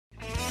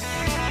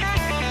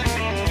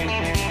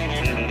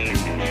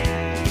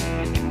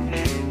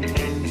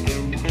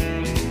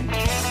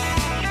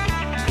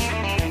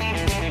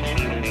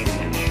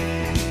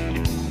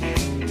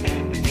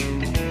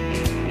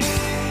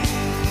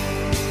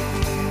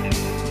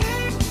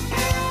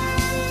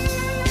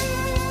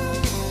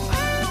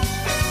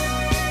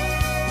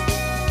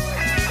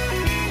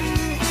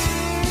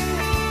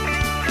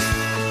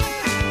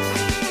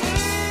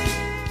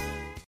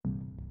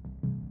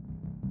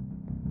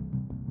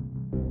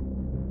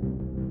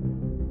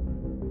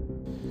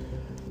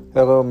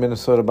Hello,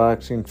 Minnesota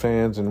boxing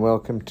fans, and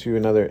welcome to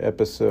another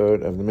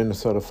episode of the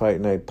Minnesota Fight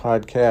Night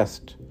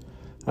podcast.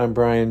 I'm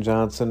Brian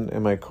Johnson,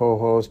 and my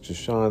co-host is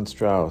Sean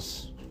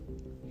Strauss.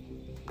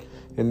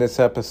 In this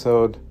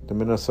episode, the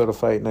Minnesota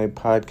Fight Night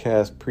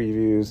podcast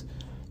previews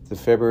the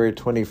February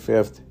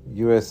 25th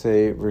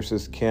USA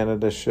vs.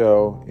 Canada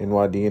show in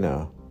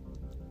Wadena.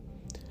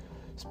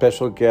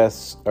 Special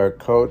guests are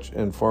coach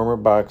and former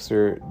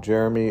boxer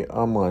Jeremy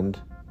Umland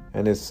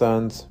and his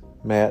sons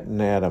Matt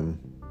and Adam.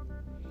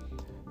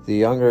 The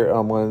younger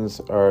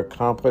Umlands are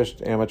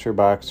accomplished amateur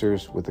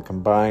boxers with a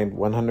combined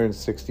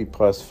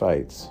 160-plus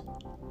fights.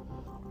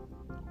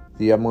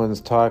 The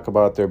Umlands talk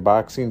about their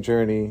boxing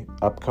journey,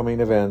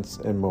 upcoming events,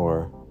 and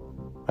more.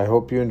 I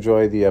hope you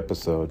enjoy the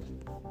episode.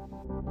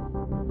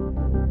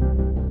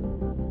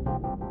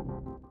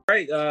 All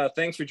right,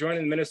 thanks for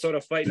joining the Minnesota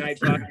Fight Night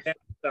podcast.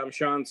 I'm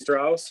Sean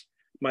Strauss.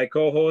 My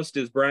co-host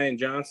is Brian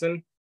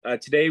Johnson.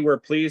 Today, we're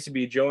pleased to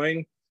be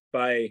joined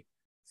by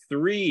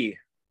three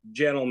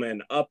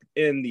gentlemen up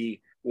in the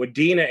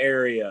Wadena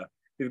area.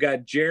 We've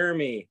got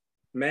Jeremy,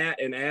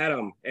 Matt, and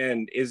Adam.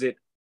 And is it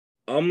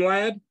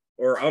Umlad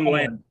or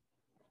Umland?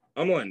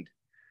 Umland.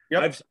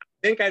 Yep. I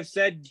think I've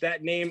said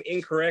that name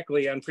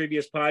incorrectly on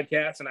previous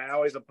podcasts, and I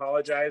always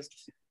apologize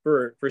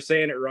for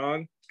saying it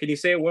wrong. Can you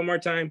say it one more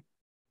time?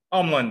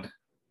 Umland.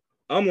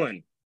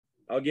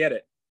 I'll get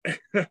it.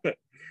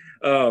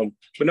 But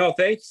no,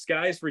 thanks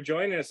guys for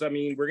joining us. I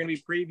mean, we're going to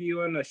be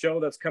previewing a show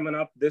that's coming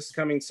up this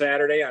coming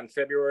Saturday on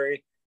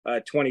February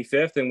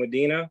 25th in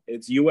Wadena.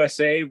 It's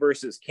USA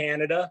versus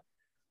Canada.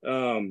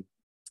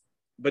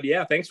 But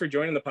yeah, thanks for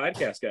joining the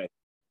podcast, guys.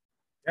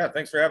 Yeah,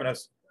 thanks for having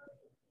us.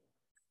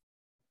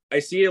 I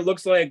see it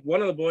looks like one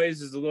of the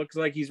boys looks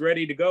like he's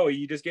ready to go. Are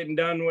you just getting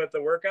done with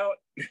the workout?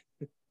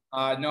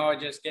 No,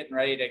 just getting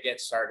ready to get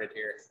started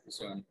here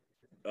soon.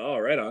 Oh,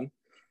 right on.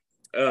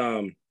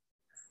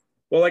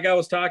 Well, like I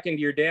was talking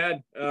to your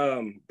dad,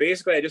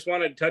 basically, I just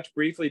wanted to touch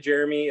briefly,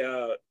 Jeremy,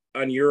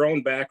 on your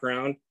own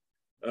background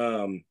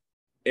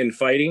in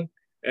fighting,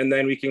 and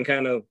then we can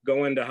kind of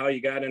go into how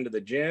you got into the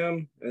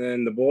gym and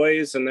then the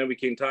boys, and then we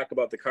can talk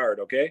about the card,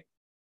 okay?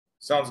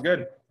 Sounds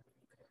good.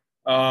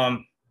 I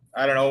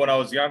don't know, when I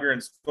was younger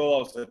in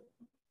school,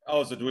 I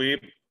was a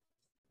dweeb.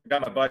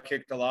 Got my butt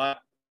kicked a lot.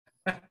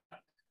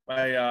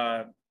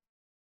 My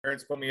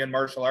parents put me in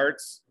martial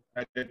arts.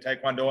 I did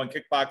taekwondo and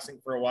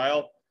kickboxing for a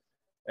while.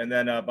 And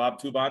then Bob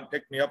Tubon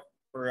picked me up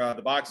for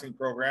the boxing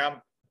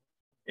program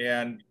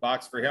and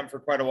boxed for him for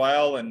quite a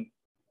while and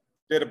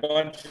did a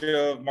bunch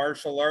of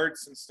martial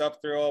arts and stuff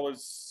through I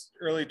was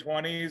early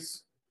 20s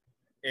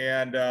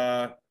and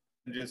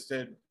just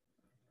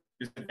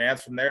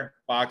advanced from there.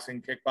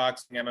 Boxing,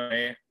 kickboxing,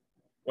 MMA,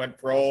 went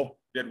pro,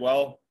 did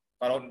well,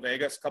 got out in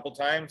Vegas a couple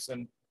times.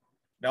 And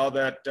now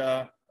that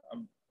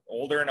I'm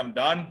older and I'm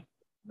done,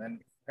 and then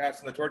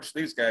passing the torch to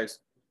these guys.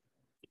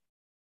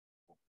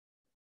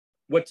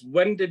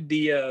 When did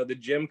the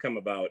gym come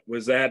about?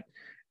 Was that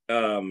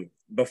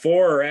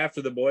before or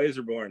after the boys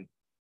were born?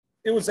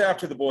 It was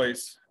after the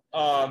boys.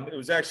 It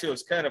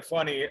was kind of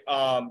funny.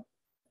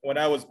 When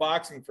I was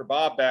boxing for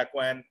Bob back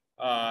when,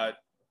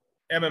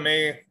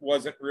 MMA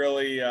wasn't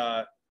really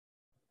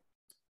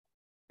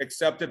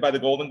accepted by the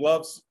Golden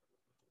Gloves.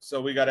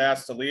 So we got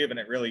asked to leave and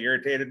it really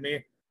irritated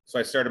me. So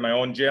I started my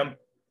own gym.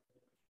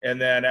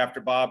 And then after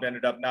Bob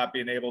ended up not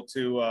being able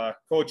to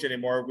coach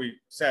anymore, we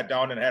sat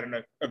down and had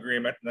an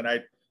agreement. And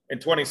then in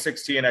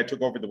 2016, I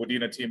took over the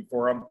Wadena team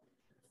for him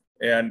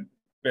and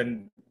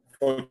been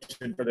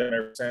coaching for them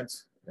ever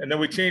since. And then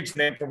we changed the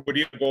name from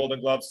Wadena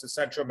Golden Gloves to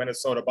Central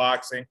Minnesota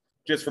Boxing,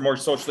 just for more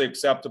socially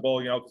acceptable,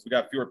 because we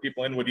got fewer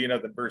people in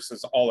Wadena than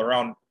versus all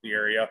around the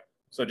area.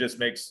 So it just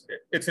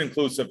it's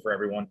inclusive for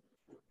everyone.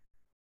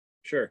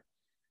 Sure.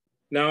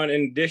 Now, in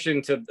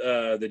addition to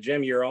the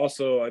gym, you're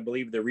also, I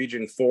believe, the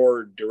Region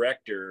 4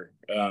 director.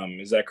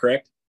 Is that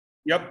correct?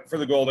 Yep, for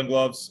the Golden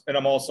Gloves. And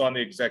I'm also on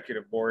the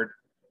executive board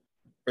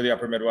for the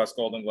Upper Midwest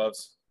Golden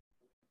Gloves.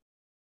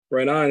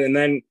 Right on. And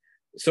then,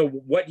 so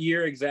what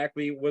year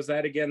exactly was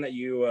that again that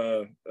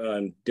you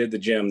did the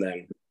gym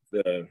then?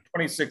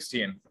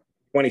 2016.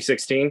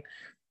 2016?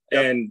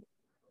 Yep. And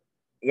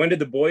when did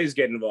the boys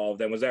get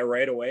involved then? Was that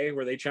right away?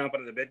 Were they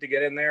chomping at the bit to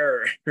get in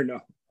there or no?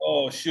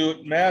 Oh,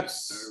 shoot.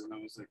 Matt's. When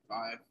I was like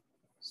 5,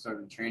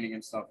 started training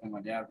and stuff when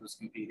my dad was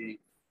competing.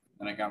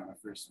 Then I got my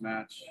first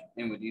match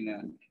in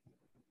Wadena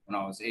when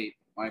I was 8.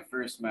 My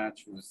first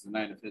match was the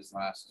night of his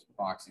last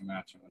boxing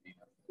match in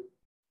Wadena.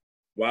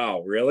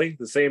 Wow, really?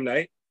 The same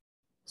night?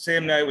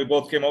 Same night. We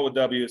both came out with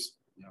W's.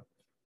 Yep.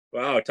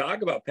 Wow,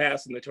 talk about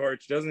passing the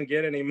torch. Doesn't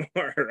get any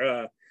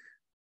more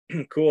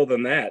cool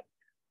than that.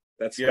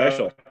 That's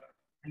special.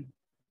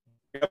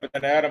 Yep,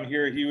 and Adam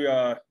here, he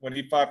when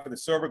he fought for the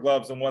Silver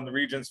Gloves and won the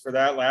regions for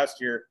that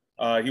last year,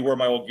 he wore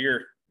my old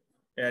gear,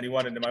 and he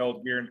went into my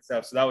old gear and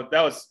stuff. So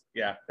that was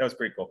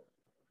pretty cool.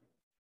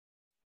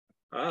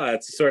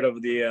 It's sort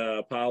of the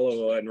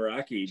Apollo and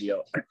Rocky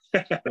deal,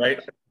 right?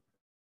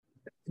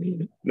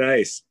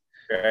 Nice.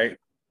 Okay.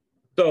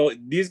 So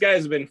these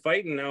guys have been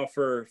fighting now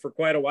for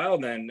quite a while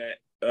then,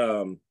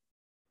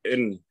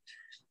 and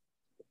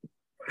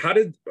how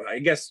did, I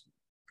guess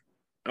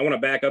I want to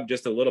back up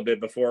just a little bit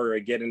before I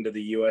get into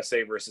the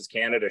USA versus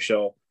Canada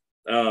show.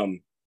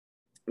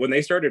 When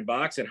they started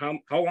boxing, how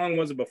long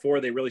was it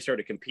before they really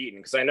started competing?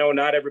 Because I know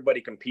not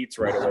everybody competes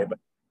right away, but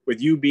with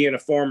you being a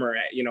former,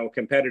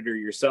 competitor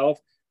yourself,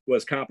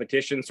 was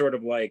competition sort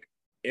of like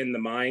in the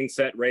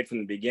mindset right from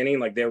the beginning,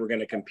 like they were going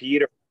to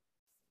compete?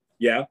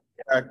 Yeah.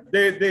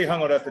 They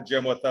hung out at the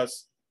gym with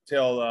us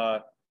till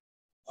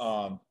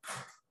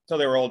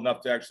they were old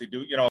enough to actually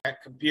do,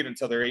 compete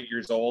until they're 8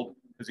 years old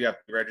because you have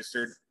to be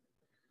registered.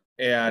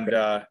 And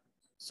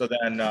so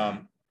then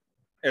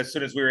as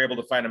soon as we were able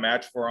to find a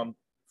match for them,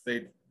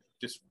 they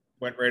just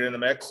went right in the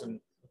mix and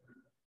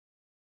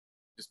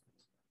just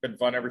been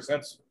fun ever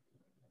since.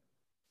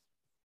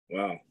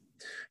 Wow.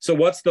 So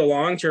what's the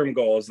long-term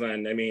goals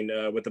then? I mean,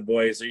 with the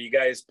boys, are you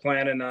guys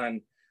planning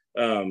on,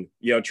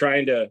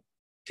 trying to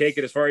take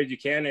it as far as you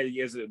can?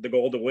 Is it the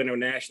goal to win a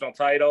national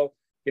title,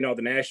 the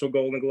national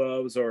Golden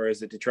Gloves, or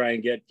is it to try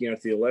and get, to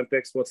the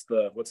Olympics? What's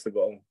the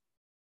goal?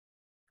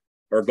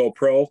 Or go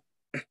pro?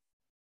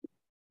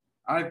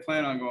 I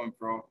plan on going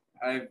pro.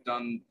 I've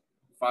done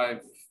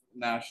 5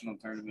 national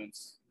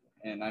tournaments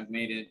and I've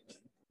made it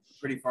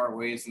pretty far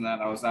ways in that.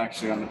 I was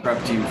actually on the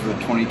prep team for the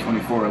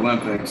 2024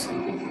 Olympics,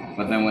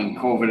 but then when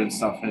COVID and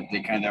stuff hit,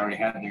 they kind of already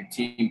had their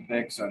team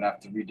picked, so I'd have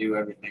to redo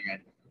everything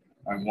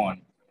I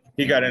won.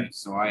 He got in.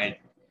 So I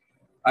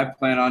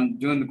plan on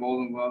doing the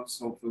Golden Gloves,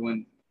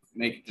 hopefully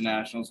make it to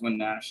nationals, win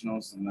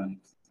nationals, and then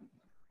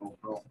go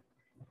pro.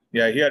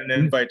 Yeah, he had an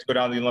invite to go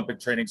down to the Olympic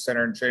Training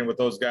Center and train with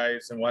those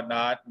guys and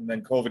whatnot, and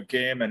then COVID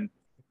came and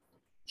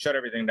shut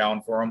everything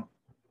down for him,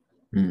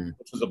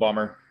 which was a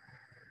bummer.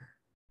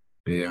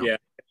 Yeah.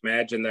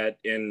 Imagine that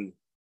in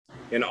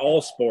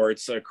all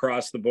sports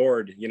across the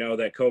board,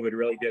 that COVID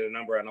really did a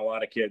number on a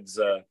lot of kids'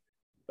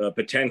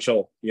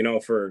 potential,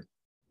 for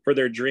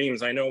their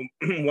dreams. I know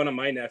one of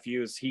my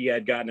nephews, he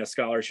had gotten a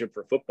scholarship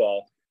for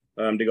football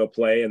to go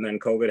play, and then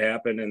COVID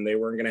happened and they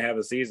weren't going to have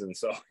a season.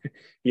 So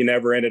he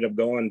never ended up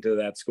going to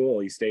that school.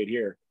 He stayed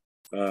here.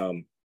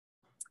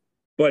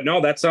 But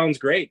no, that sounds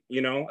great.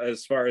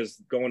 As far as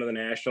going to the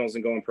nationals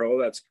and going pro,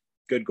 that's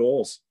good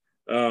goals.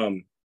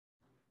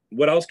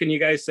 What else can you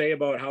guys say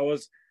about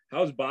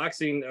how's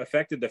boxing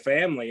affected the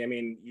family? I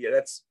mean,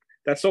 that's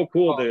so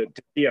cool to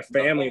see a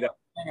family the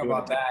thing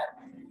about that.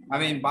 I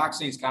mean,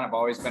 boxing's kind of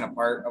always been a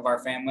part of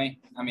our family.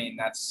 I mean,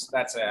 that's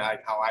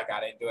how I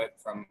got into it,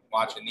 from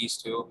watching these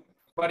two.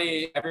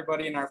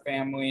 Everybody in our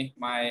family,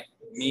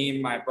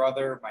 me, my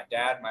brother, my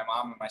dad, my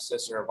mom, and my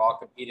sister have all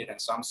competed in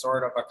some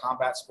sort of a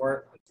combat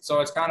sport.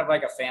 So it's kind of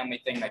like a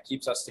family thing that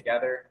keeps us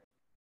together.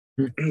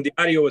 The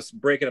audio was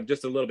breaking up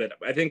just a little bit.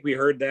 I think we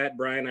heard that,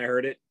 Brian. I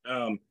heard it.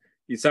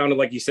 You sounded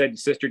like you said your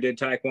sister did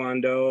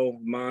Taekwondo,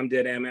 mom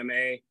did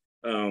MMA.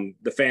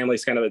 The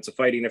family's it's a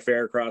fighting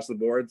affair across the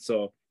board.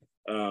 So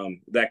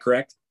that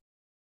correct?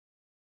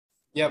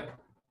 Yep.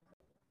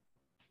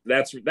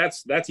 That's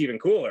even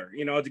cooler,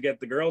 to get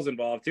the girls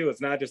involved too.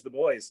 It's not just the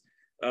boys.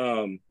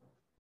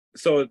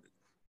 So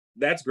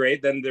that's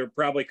great. Then they're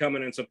probably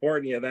coming and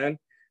supporting you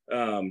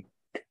then.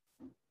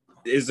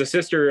 Is the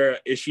sister,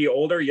 is she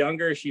older,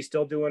 younger? Is she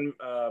still doing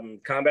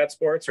combat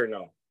sports or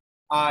no?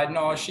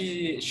 No,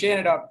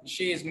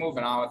 she's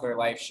moving on with her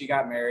life. She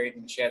got married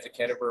and she has a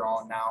kid of her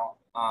own now.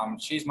 I'm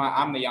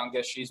the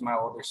youngest. She's my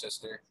older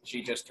sister.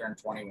 She just turned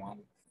 21.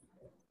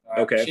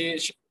 Okay.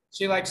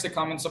 She likes to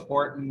come and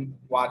support and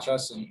watch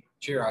us and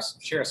cheer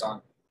us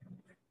on.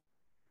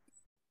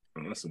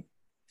 Awesome.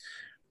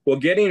 Well,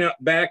 getting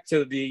back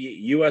to the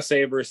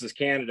USA versus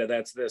Canada,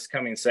 that's this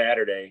coming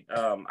Saturday.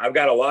 I've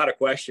got a lot of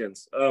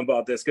questions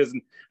about this because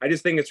I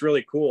just think it's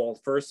really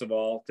cool, first of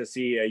all, to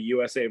see a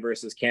USA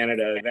versus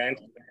Canada event.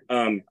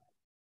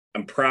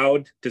 I'm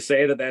proud to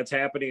say that that's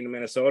happening in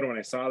Minnesota. When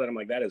I saw that, I'm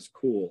like, that is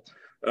cool.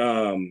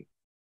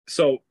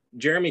 So,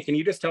 Jeremy, can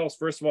you just tell us,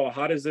 first of all,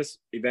 how does this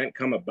event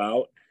come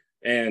about?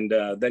 And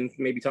then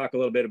maybe talk a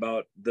little bit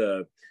about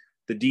the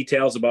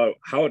details about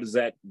how does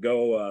that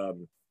go,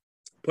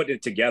 putting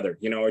it together,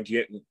 or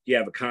do you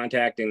have a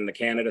contact in the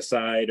Canada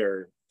side,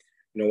 or,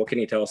 what can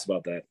you tell us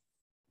about that?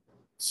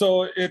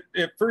 So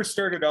it first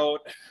started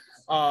out,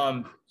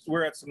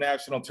 we're at some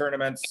national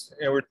tournaments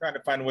and we're trying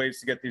to find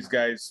ways to get these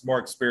guys more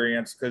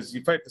experience, because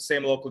you fight the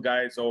same local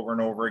guys over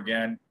and over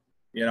again.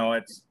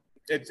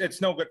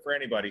 It's no good for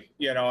anybody.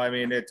 I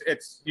mean,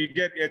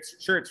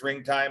 it's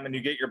ring time and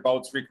you get your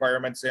bouts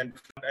requirements in.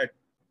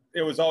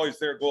 It was always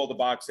their goal to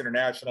box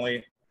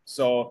internationally.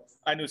 So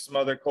I knew some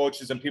other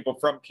coaches and people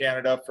from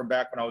Canada from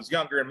back when I was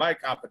younger in my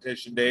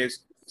competition days.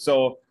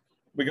 So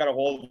we got a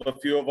hold of a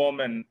few of them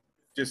and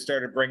just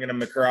started bringing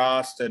them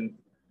across. And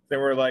they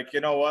were like,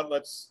 you know what,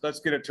 let's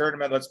get a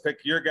tournament. Let's pick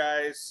your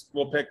guys.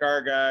 We'll pick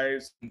our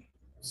guys, and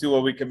see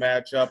what we can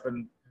match up,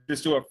 and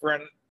just do a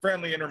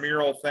friendly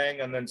intramural thing,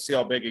 and then see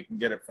how big you can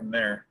get it from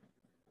there.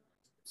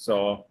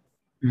 So,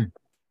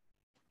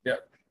 yeah.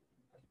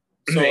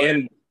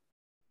 So,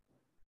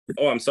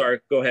 I'm sorry.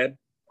 Go ahead.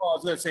 I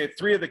was going to say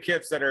three of the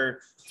guys that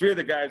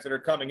are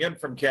coming in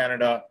from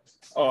Canada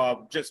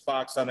just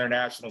boxed on their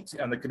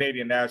on the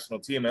Canadian national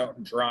team out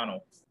in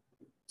Toronto.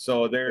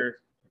 So they're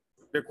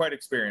they're quite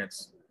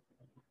experienced.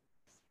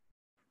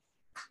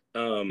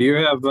 Do you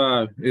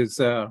have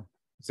is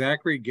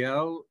Zachary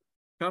Gell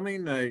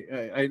coming?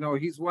 I know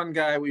he's one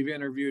guy we've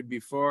interviewed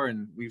before,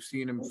 and we've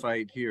seen him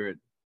fight here at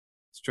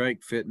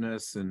Strike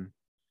Fitness and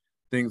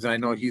things. I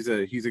know he's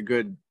a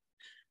good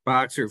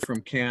boxer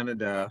from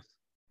Canada.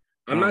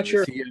 I'm not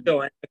sure if he's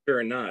still amateur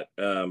or not,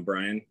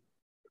 Brian,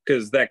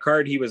 because that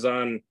card he was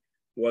on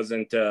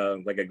wasn't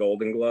like a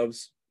Golden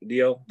Gloves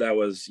deal. That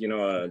was,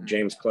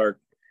 James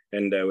Clark,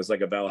 and it was like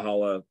a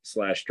Valhalla /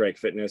 Strike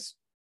Fitness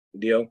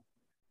deal.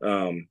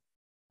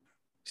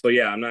 So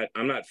yeah,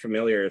 I'm not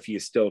familiar if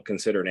he's still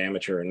considered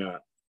amateur or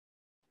not.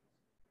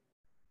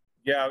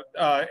 Yeah,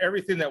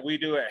 everything that we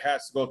do, it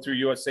has to go through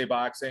USA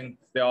Boxing.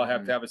 They all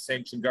have to have a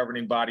sanctioned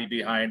governing body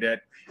behind it.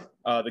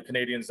 The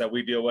Canadians that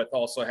we deal with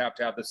also have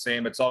to have the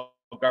same. It's all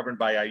governed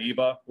by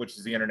AIBA, which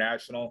is the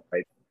international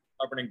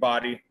governing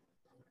body.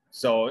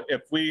 So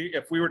if we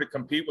were to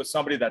compete with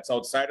somebody that's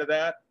outside of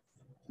that,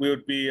 we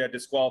would be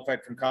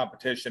disqualified from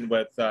competition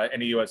with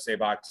any USA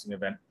Boxing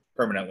event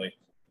permanently.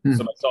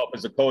 So myself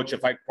as a coach,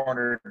 if I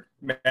cornered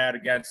Matt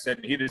against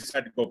it, he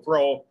decided to go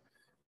pro,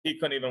 he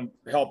couldn't even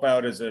help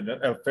out as an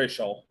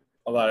official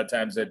a lot of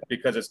times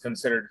because it's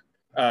considered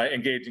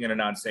engaging in a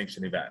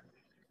non-sanctioned event.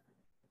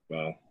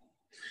 Wow.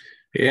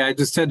 Yeah, I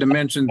just had to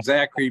mention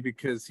Zachary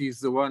because he's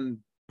the one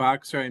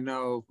boxer I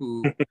know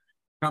who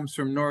comes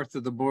from north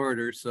of the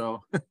border.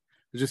 So I'm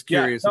just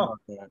curious about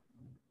that.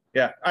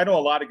 Yeah, I know a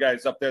lot of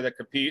guys up there that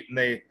compete, and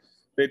they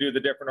do the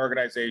different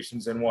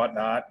organizations and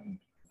whatnot, and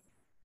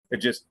it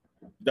just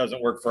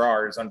doesn't work for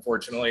ours,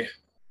 unfortunately.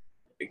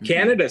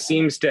 Canada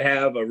seems to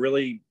have a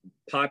really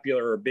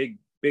popular or big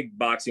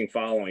boxing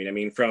following. I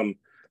mean, from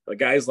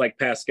guys like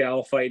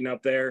Pascal fighting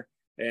up there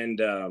and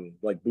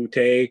like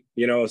Boutte,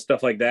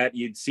 stuff like that.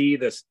 You'd see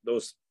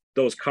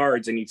those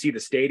cards and you'd see the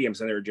stadiums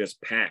and they're just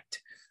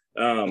packed.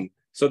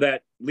 So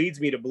that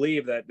leads me to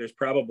believe that there's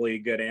probably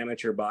good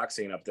amateur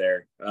boxing up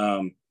there.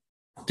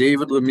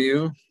 David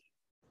Lemieux.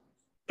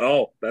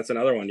 Oh, that's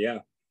another one. Yeah.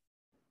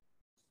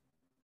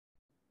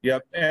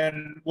 Yep.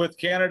 And with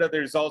Canada,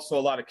 there's also a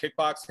lot of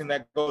kickboxing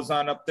that goes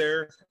on up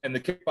there, and the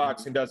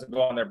kickboxing doesn't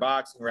go on their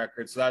boxing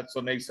record. So that's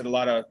what makes it a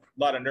lot of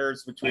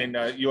nerves between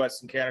US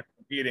and Canada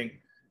competing,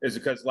 is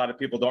because a lot of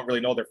people don't really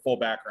know their full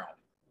background.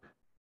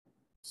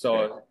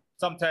 So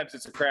sometimes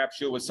it's a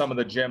crapshoot with some of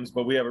the gyms,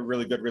 but we have a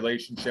really good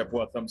relationship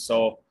with them.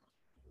 So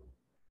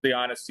the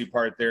honesty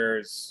part there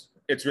it's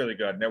really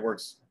good, and it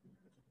works.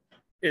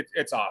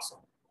 It's awesome.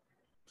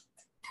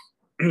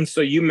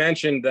 So you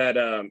mentioned that.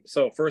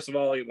 So first of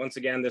all, once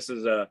again, this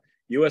is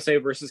USA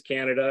versus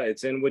Canada.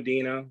 It's in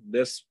Wadena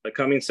this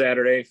coming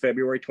Saturday,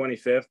 February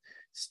 25th.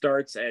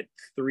 Starts at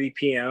 3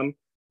 p.m.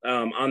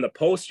 On the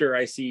poster,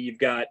 I see you've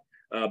got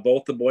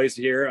both the boys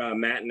here,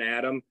 Matt and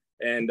Adam.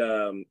 And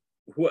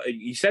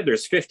you said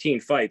there's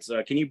 15 fights.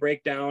 Can you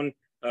break down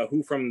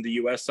who from the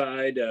U.S.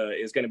 side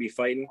is going to be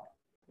fighting?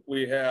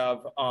 We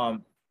have,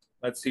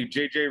 let's see,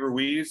 JJ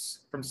Ruiz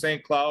from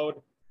St. Cloud.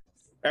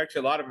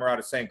 Actually, a lot of them are out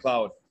of St.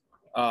 Cloud.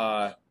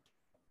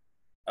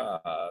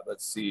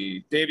 Let's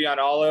see, Davion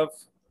Olive,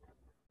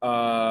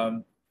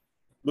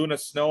 Luna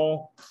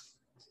Snow.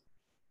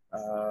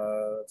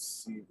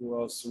 Let's see, who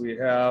else do we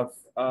have?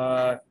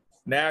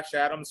 Nash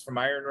Adams from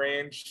Iron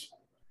Range.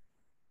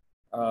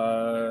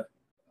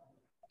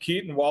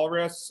 Keaton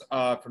Walrus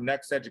from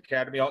Next Edge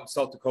Academy out in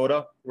South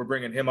Dakota. We're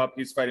bringing him up.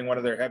 He's fighting one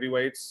of their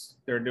heavyweights.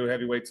 Their new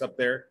heavyweights up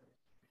there.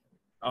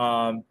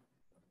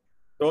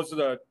 Those are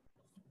the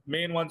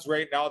main ones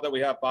right now that we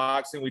have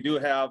boxing. We do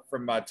have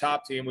from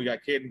Top Team, we got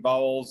Caden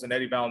Bowles and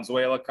Eddie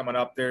Valenzuela coming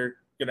up. They're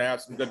going to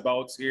have some good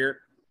bouts here.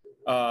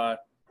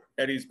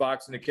 Eddie's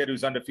boxing a kid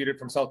who's undefeated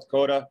from South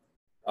Dakota.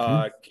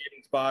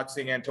 Caden's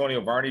boxing Antonio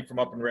Varney from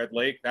up in Red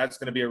Lake. That's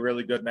going to be a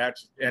really good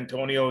match.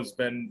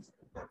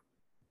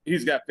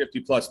 He's got 50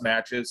 plus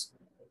matches.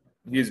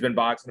 He's been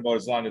boxing about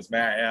as long as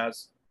Matt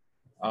has.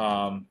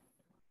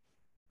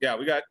 Yeah,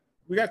 we got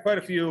quite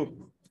a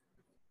few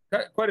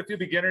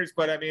beginners,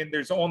 but I mean,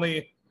 there's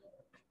only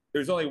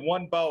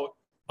one bout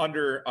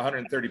under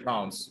 130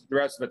 pounds. The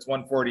rest of it's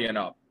 140 and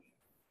up.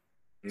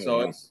 So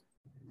it's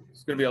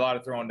going to be a lot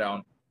of throwing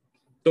down.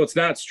 So it's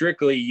not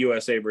strictly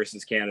USA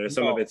versus Canada.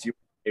 Some of it's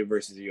USA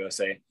versus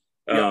USA.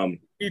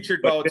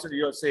 Featured bouts are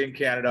USA and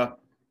Canada.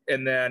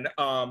 And then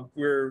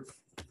we're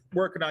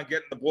working on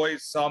getting the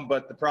boys some,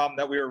 but the problem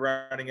that we were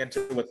running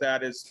into with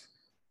that is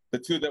the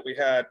two that we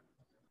had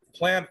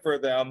planned for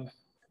them,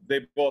 they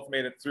both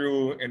made it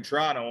through in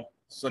Toronto.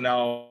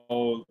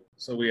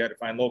 So we had to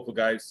find local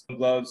guys.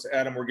 Gloves,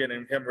 Adam, we're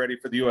getting him ready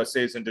for the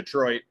USA's in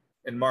Detroit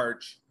in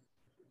March.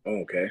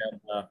 Okay.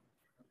 And,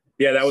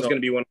 that was going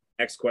to be one of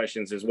the next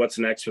questions is what's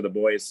next for the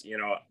boys,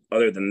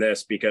 other than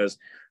this, because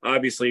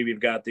obviously we've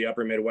got the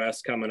Upper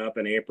Midwest coming up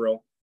in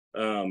April.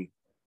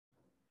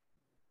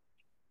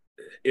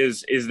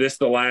 Is this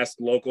the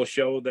last local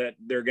show that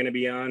they're going to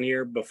be on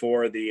here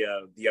before the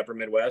Upper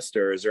Midwest,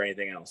 or is there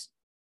anything else?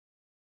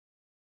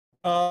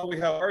 We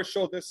have our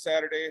show this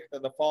Saturday.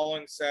 Then the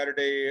following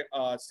Saturday,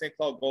 St.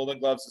 Cloud Golden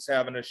Gloves is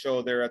having a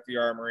show there at the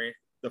Armory.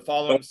 The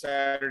following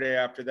Saturday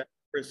after that,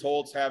 Chris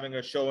Holt's having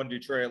a show in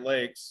Detroit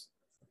Lakes.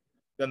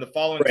 Then the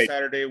following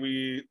Saturday,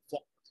 we fly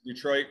to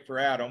Detroit for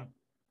Adam.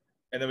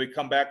 And then we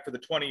come back for the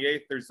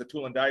 28th. There's the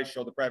Tool and Die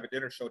show, the private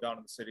dinner show down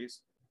in the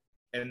cities.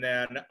 And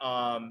then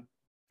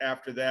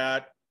after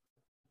that,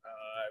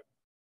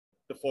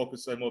 the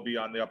focus then will be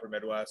on the upper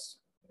Midwest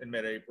in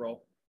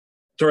mid-April.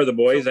 So are the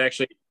boys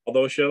actually all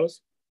those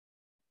shows?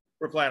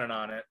 We're planning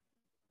on it.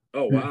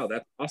 Oh, wow.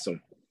 That's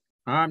awesome.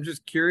 I'm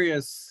just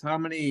curious how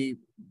many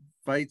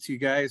fights you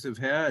guys have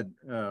had,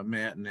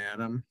 Matt and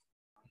Adam.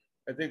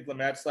 I think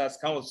Matt's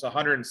last count was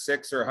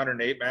 106 or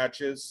 108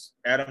 matches.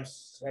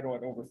 Adam's had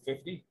what, over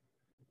 50?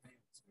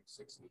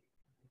 60.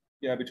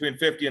 Yeah, between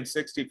 50 and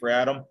 60 for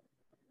Adam.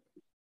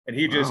 And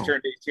he just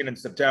turned 18 in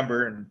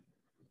September,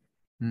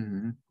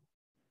 and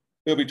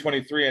he'll be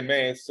 23 in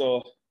May.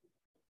 So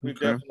we've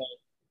definitely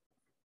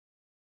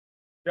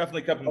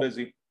kept him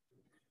busy.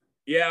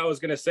 Yeah, I was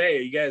gonna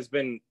say you guys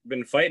been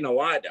fighting a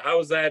lot.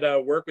 How's that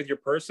work with your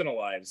personal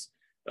lives?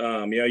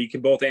 You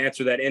can both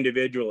answer that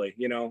individually.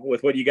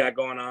 With what you got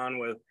going on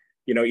with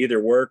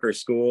either work or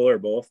school or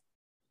both.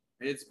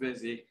 It's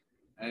busy.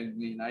 I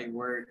mean, I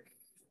work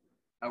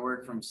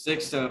from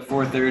 6 to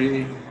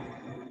 4:30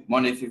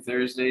 Monday through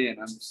Thursday, and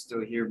I'm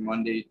still here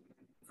pretty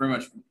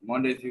much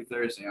Monday through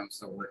Thursday. I'm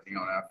still working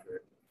on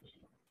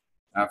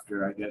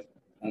after I get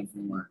home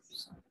from work.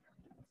 So.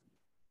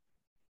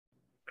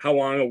 How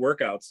long are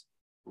workouts?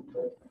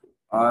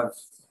 Well,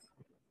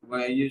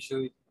 I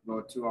usually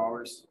go 2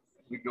 hours.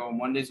 We go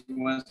Mondays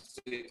and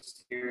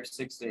Wednesdays here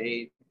 6 to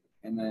 8,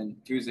 and then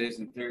Tuesdays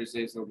and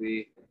Thursdays will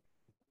be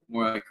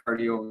more like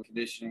cardio and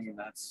conditioning, and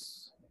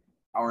that's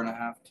hour and a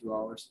half, 2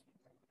 hours.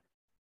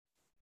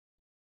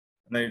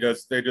 And then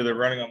they do the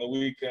running on the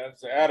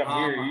weekends. Adam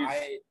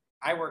here,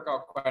 I work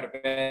out quite a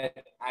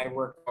bit. I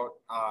work out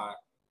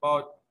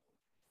about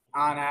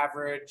on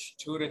average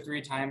 2 to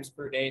 3 times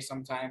per day,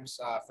 sometimes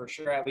for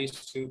sure at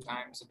least 2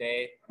 times a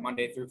day,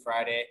 Monday through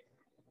Friday.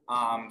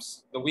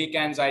 The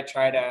weekends I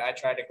try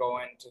to go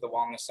into the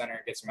wellness center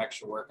and get some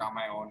extra work on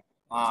my own.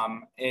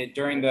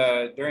 During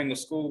the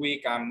school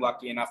week, I'm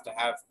lucky enough to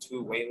have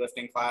 2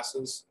 weightlifting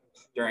classes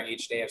during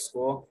each day of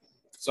school.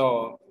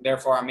 So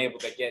therefore I'm able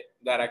to get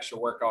that extra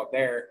workout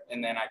there.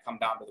 And then I come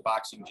down to the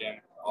boxing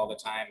gym all the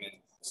time and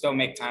still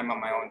make time on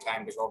my own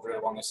time to go over to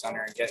the wellness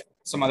center and get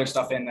some other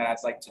stuff in that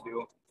I'd like to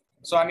do.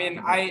 So, I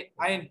mean,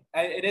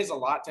 it is a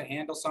lot to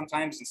handle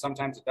sometimes, and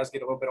sometimes it does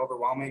get a little bit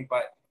overwhelming,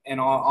 but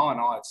all in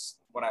all, it's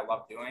what I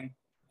love doing,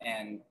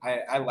 and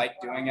I like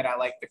doing it. I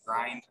like the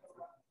grind.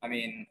 I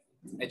mean,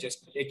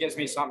 it gives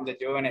me something to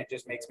do, and it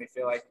just makes me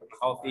feel like I'm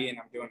healthy and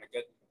I'm doing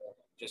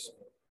just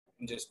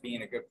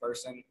being a good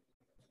person.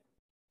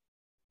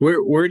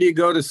 Where do you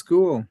go to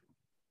school?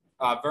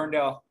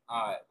 Ferndale,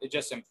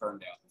 just in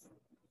Ferndale.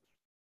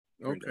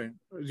 Okay.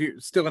 You're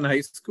still in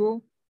high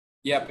school?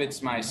 Yep,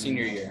 it's my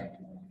senior year.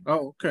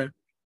 Oh, okay.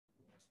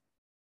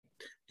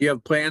 Do you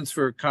have plans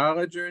for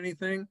college or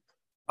anything?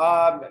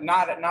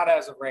 Not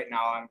as of right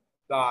now.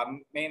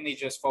 I'm mainly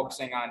just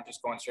focusing on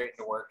just going straight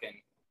into work and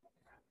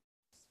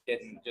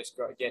getting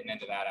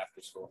into that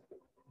after school.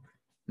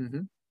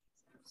 Mm-hmm.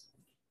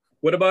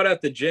 What about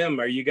at the gym?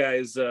 Are you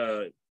guys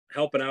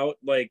helping out?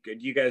 Like, do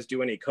you guys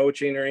do any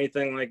coaching or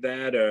anything like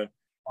that?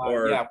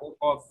 Yeah,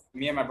 both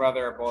me and my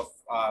brother are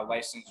both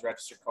licensed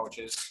registered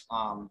coaches.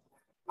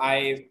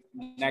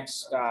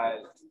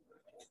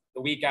 The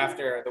week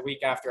after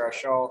our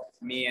show,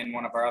 me and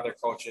one of our other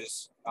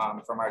coaches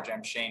from our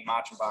gym, Shane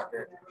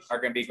Machenbacher, are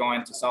going to be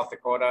going to South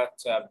Dakota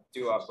to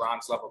do a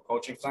bronze level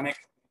coaching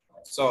clinic.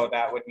 So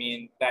that would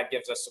mean that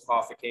gives us the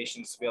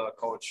qualifications to be able to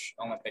coach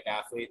Olympic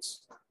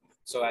athletes.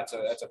 So that's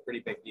a pretty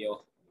big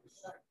deal.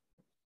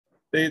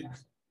 The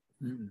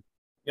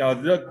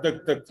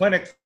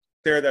clinic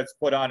there that's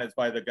put on is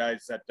by the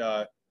guys that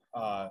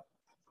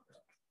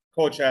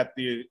coach at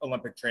the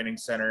Olympic Training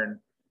Center, and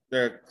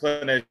the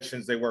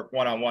clinicians, they work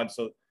one-on-one.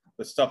 So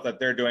the stuff that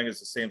they're doing is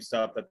the same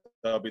stuff that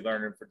they'll be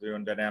learning for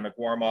doing dynamic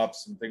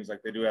warm-ups and things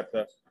like they do at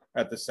the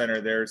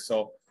center there.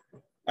 So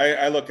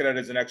I look at it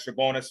as an extra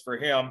bonus for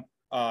him,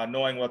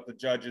 knowing what the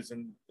judges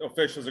and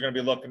officials are going to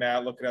be looking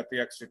at the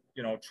extra,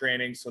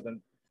 training. So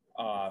then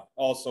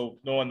also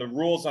knowing the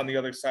rules on the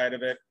other side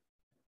of it,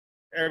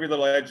 every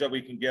little edge that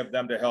we can give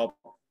them to help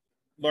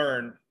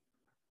learn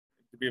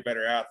to be a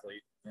better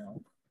athlete,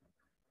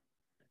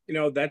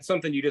 That's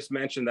something you just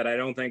mentioned that I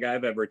don't think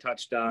I've ever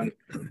touched on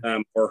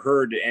or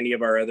heard any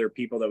of our other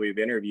people that we've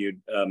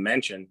interviewed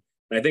mention.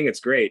 And I think it's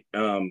great.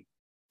 And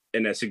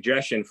a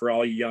suggestion for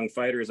all you young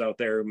fighters out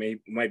there who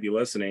might be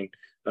listening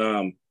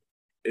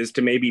is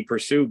to maybe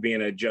pursue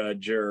being a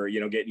judge or,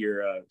 get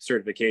your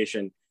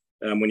certification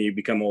when you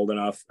become old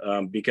enough,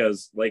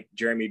 because like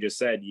Jeremy just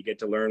said, you get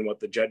to learn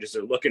what the judges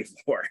are looking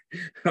for.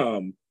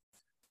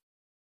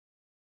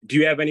 Do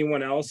you have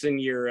anyone else in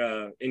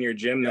your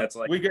gym that's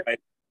like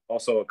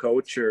also a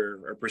coach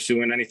or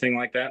pursuing anything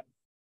like that?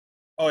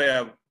 Oh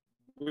yeah,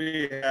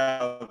 we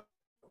have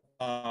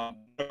our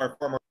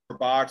former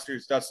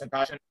boxers, Dustin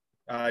Caution.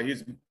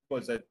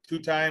 Was a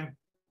two-time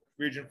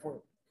Region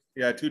 4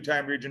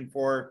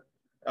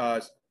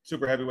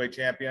 super heavyweight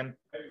champion,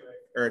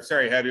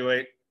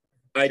 heavyweight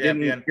I champion.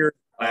 didn't hear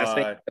last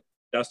name.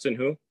 Dustin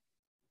who?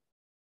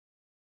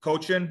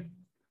 Coaching.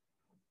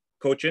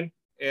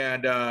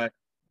 And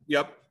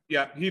yep,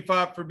 he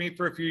fought for me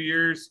for a few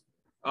years.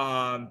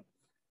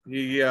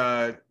 He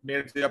made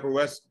it to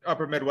the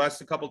upper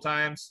Midwest a couple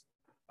times.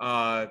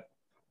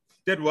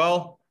 Did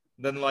well.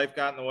 Then life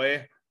got in the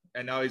way,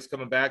 and now he's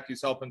coming back.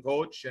 He's helping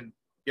coach and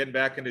getting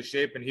back into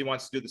shape, and he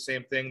wants to do the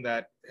same thing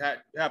that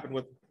happened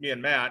with me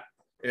and Matt.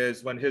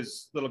 Is when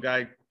his little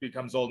guy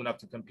becomes old enough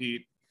to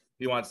compete,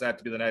 he wants that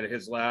to be the night of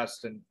his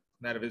last and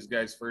night of his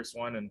guy's first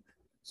one, and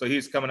so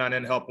he's coming on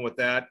in helping with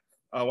that.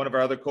 One of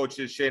our other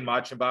coaches, Shane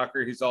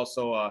Machenbacher, he's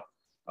also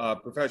a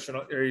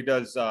professional, or he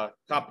does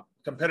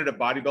competitive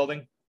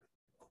bodybuilding.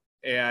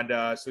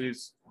 And so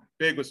he's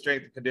big with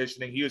strength and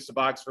conditioning. He used to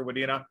box for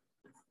Wadena.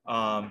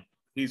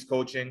 He's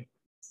coaching.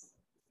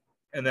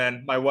 And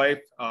then my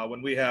wife,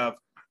 when we have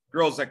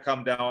girls that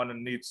come down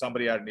and need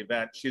somebody at an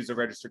event, she's a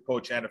registered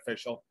coach and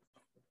official.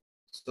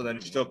 So then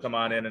she'll come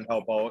on in and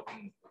help out.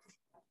 And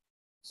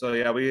so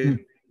yeah, we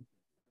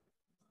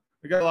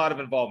got a lot of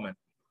involvement.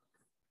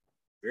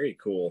 Very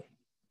cool.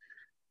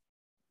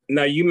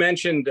 Now you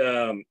mentioned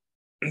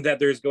that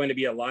there's going to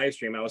be a live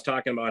stream. I was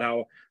talking about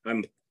how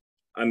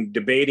I'm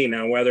debating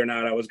on whether or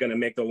not I was going to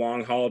make the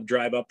long haul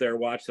drive up there,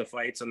 watch the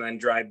fights, and then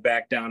drive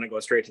back down and go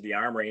straight to the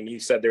Armory. And you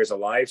said there's a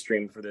live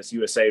stream for this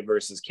USA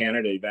versus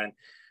Canada event.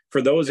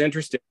 For those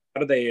interested,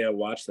 how do they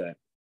watch that?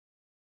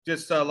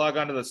 Just log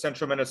on to the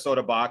Central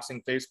Minnesota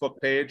Boxing Facebook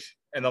page,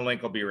 and the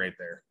link will be right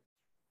there.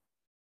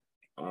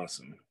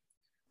 Awesome.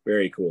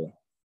 Very cool.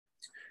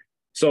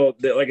 So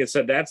like I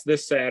said, that's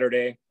this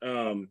Saturday.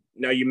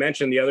 Now you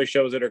mentioned the other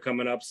shows that are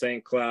coming up,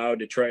 St. Cloud,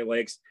 Detroit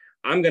Lakes.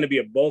 I'm going to be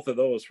at both of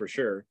those for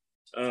sure.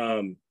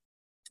 So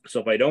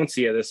if I don't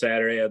see you this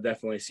Saturday, I'll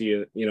definitely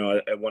see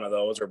you, at one of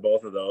those or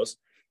both of those.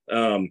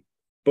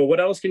 But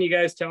what else can you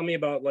guys tell me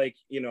about, like,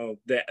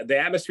 the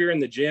atmosphere in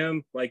the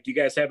gym? Like, do you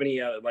guys have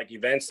any like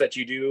events that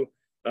you do,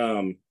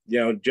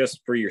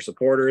 just for your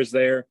supporters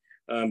there?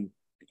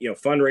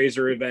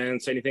 Fundraiser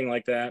events, anything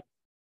like that?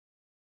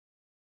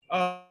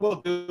 We'll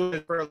do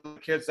it for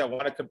kids that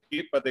want to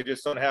compete, but they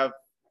just don't have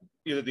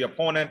either the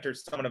opponent or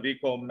someone of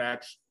equal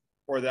match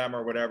for them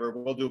or whatever.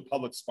 We'll do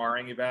public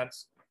sparring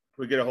events.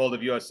 We get a hold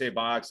of USA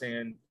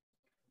Boxing,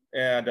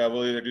 and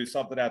we'll either do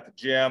something at the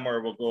gym,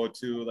 or we'll go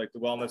to like the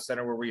wellness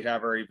center where we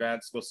have our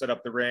events. We'll set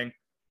up the ring,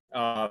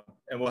 and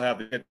we'll have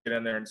the kids get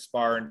in there and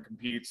spar and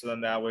compete. So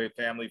then that way,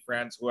 family,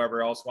 friends,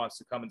 whoever else wants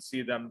to come and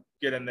see them,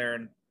 get in there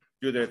and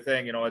do their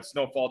thing. It's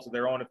no fault of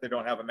their own if they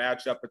don't have a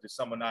matchup, but there's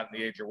someone not in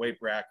the age or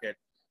weight bracket.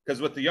 Because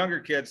with the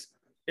younger kids,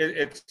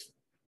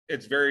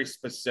 it's very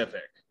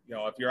specific.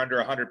 If you're under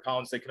 100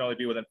 pounds, they can only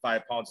be within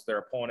 5 pounds of their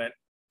opponent.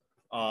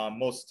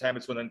 Most of the time,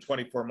 it's within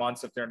 24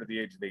 months if they're under the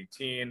age of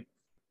 18.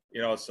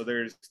 So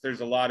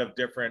there's a lot of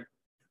different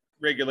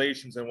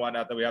regulations and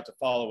whatnot that we have to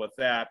follow with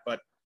that.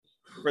 But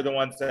for the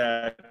ones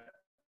that,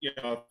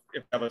 if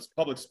we have a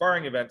public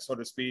sparring event, so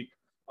to speak,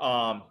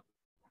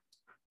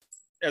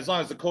 as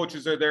long as the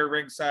coaches are there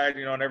ringside,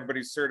 and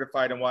everybody's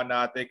certified and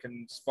whatnot, they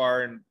can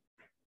spar and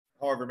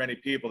however many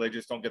people. They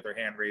just don't get their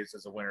hand raised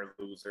as a winner,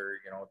 loser,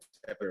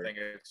 type of thing.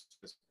 It's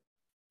just,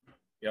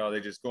 they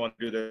just go and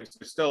do this.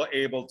 They're still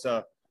able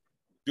to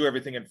do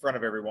everything in front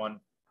of everyone,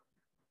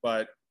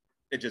 but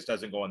it just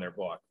doesn't go in their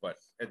book. But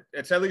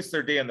it's at least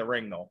their day in the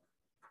ring, though.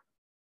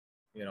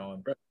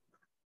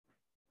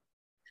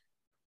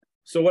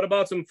 So what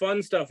about some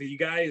fun stuff? You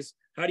guys,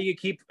 how do you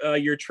keep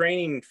your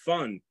training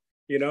fun?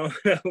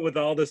 With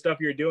all the stuff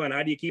you're doing,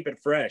 how do you keep it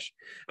fresh?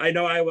 I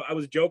know I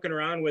was joking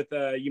around with,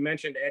 you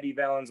mentioned Eddie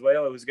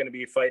Valenzuela, who's going to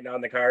be fighting on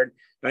the card.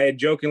 I had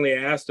jokingly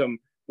asked him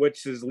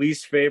what's his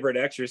least favorite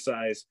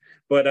exercise,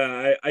 but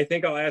I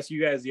think I'll ask you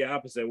guys the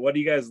opposite. What do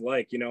you guys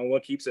like?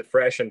 What keeps it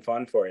fresh and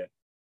fun for you?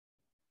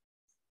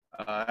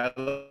 I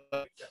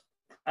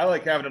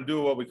like having them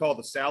do what we call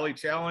the Sally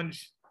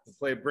Challenge. You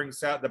play Bring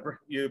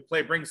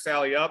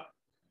Sally Up,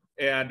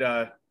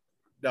 and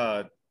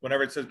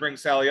whenever it says Bring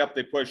Sally Up,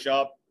 they push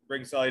up.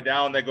 Bring Sally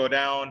down, they go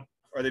down,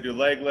 or they do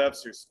leg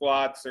lifts or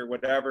squats or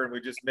whatever, and we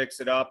just mix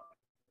it up.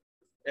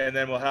 And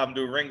then we'll have them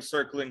do ring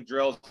circling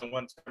drills, and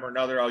one time or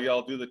another I'll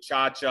yell, do the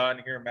cha-cha, and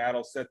here Matt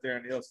will sit there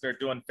and he'll start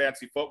doing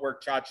fancy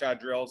footwork cha-cha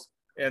drills.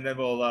 And then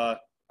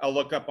I'll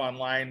look up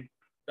online.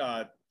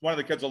 One of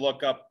the kids will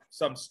look up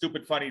some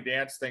stupid funny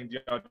dance thing,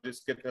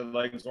 just get their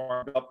legs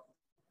warmed up.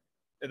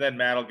 And then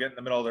Matt will get in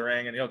the middle of the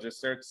ring and he'll just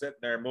start sitting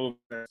there, moving,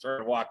 and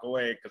start to walk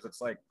away, because it's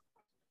like,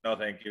 no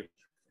thank you.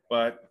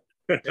 But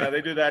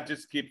they do that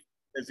just to keep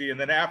busy. And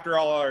then after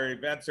all our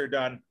events are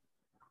done,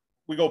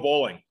 we go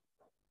bowling.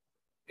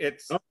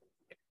 It's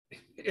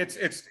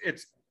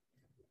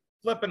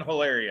flipping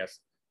hilarious.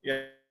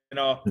 We're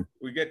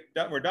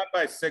done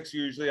by 6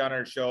 usually on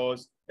our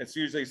shows. It's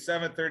usually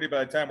 7:30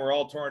 by the time we're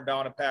all torn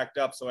down and packed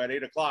up. So at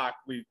 8 o'clock,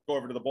 we go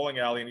over to the bowling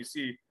alley and you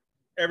see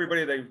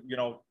everybody, they,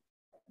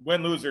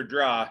 win, lose, or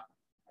draw,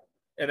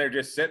 and they're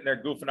just sitting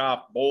there goofing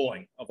off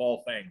bowling, of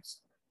all things,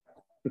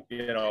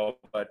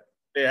 but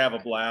they have a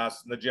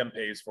blast, and the gym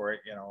pays for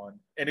it, and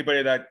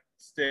anybody that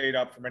stayed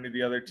up from any of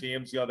the other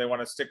teams. You know, they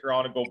want to stick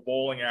around and go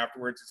bowling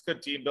afterwards. It's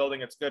good team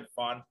building. It's good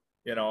fun,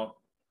 you know.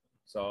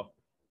 So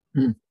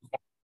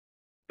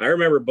I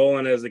remember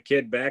bowling as a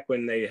kid back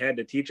when they had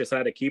to teach us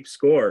how to keep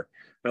score.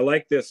 I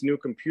like this new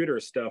computer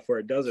stuff where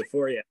it does it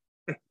for you.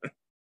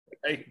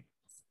 hey,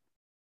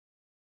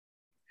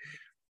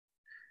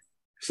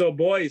 So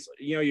boys,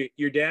 you know,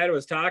 your dad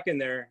was talking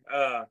there.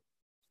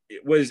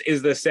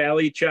 Is the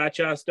Sally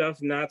cha-cha stuff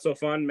not so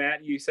fun?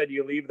 Matt, you said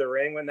you leave the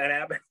ring when that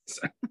happens.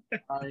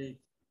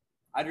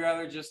 I'd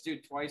rather just do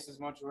twice as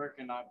much work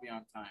and not be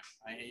on time.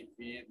 I hate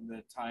being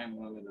the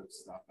time limit of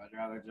stuff. I'd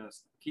rather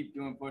just keep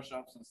doing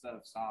push-ups instead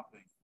of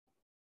stopping.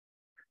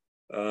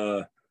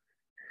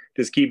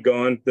 Just keep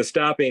going. The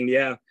stopping,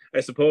 yeah, I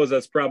suppose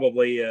that's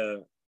probably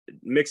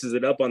mixes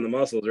it up on the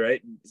muscles,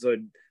 right? So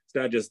it's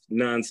not just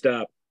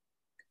nonstop.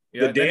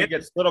 yeah. Then he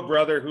gets little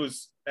brother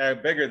who's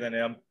bigger than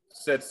him,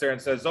 sits there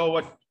and says,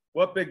 "Oh,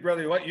 what big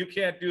brother? What, you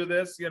can't do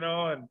this?" You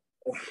know, and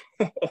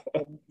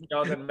you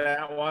know, then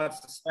Matt wants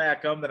to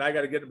smack him, then I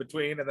got to get in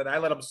between, and then I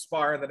let him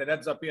spar, and then it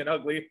ends up being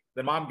ugly.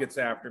 Then Mom gets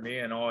after me,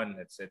 and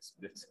it's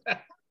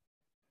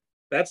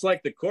That's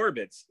like the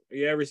Corbetts.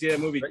 You ever see that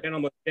movie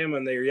Gentleman Jim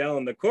when they're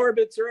yelling, "The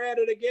Corbetts are at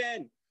it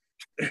again"?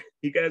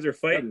 You guys are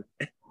fighting.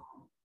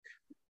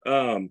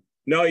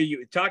 No,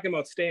 you talking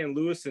about staying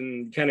loose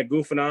and kind of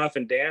goofing off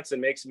and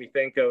dancing makes me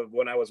think of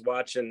when I was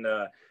watching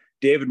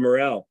David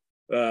Morrell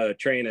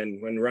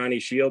training when Ronnie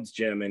Shields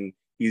gym, and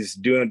he's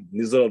doing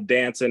his little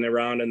dancing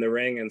around in the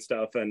ring and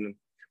stuff. And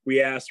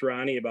we asked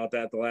Ronnie about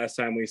that the last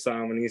time we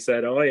saw him, and he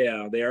said, "Oh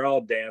yeah, they are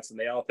all dancing.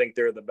 They all think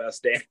they're the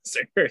best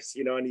dancers,"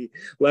 you know. And he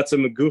lets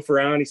them goof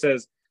around. He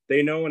says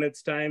they know when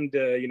it's time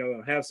to, you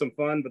know, have some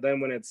fun, but then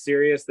when it's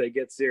serious, they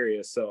get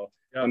serious. So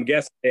yeah. I'm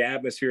guessing the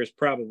atmosphere is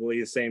probably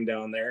the same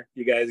down there.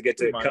 You guys get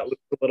to cut loose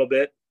a little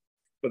bit,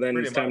 but then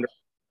it's time to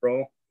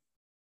roll.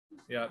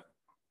 Yeah.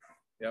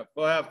 Yeah,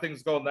 we'll have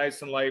things go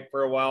nice and light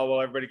for a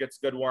while everybody gets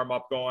a good warm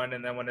up going,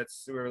 and then when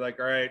we're like,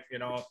 all right, you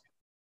know,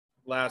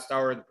 last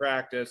hour of the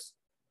practice,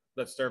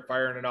 let's start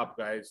firing it up,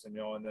 guys, and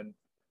you know, and then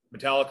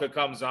Metallica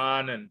comes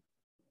on and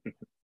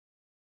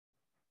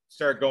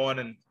start going,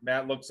 and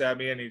Matt looks at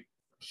me and he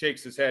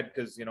shakes his head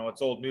because, you know,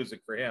 it's old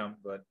music for him,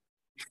 but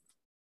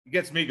it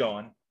gets me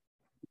going.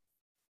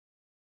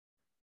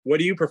 What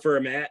do you prefer,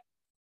 Matt?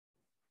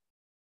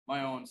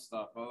 My own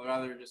stuff. I'd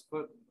rather just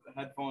put the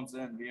headphones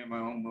in and be in my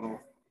own little.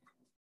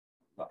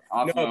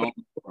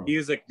 What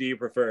music do you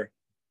prefer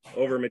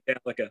over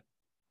Metallica?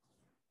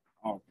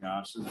 Oh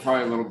gosh, there's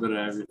probably a little bit of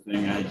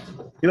everything.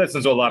 He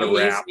listens to a lot of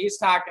rap. He's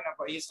talking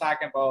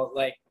about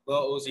like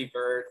Lil Uzi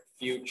Vert,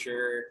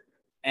 Future,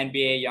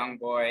 NBA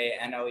YoungBoy,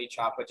 NLE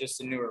Choppa, just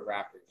the newer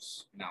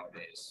rappers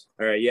nowadays.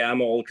 All right, yeah,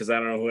 I'm old because I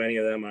don't know who any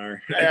of them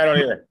are. I don't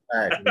either.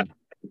 All right.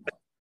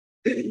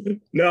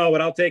 No,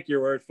 but I'll take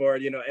your word for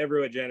it. You know,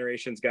 every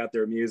generation's got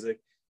their music.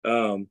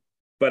 But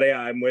yeah,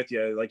 I'm with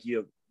you. Like,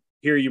 you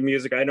hear your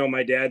music. I know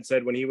my dad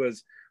said when he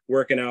was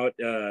working out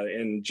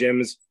in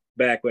gyms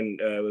back when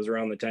it was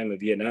around the time of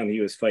Vietnam, he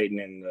was fighting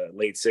in the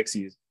late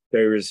 60s.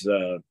 There was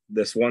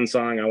this one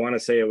song, I want to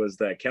say it was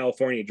that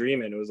California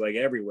Dreamin'. It was like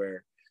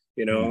everywhere,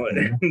 you know.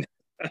 Mm-hmm.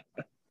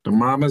 The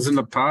mamas and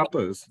the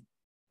papas.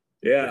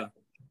 Yeah.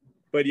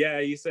 But yeah,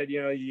 you said,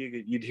 you know,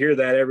 you'd hear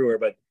that everywhere,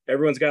 but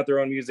everyone's got their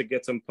own music,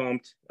 gets them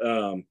pumped.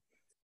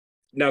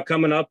 Now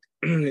coming up,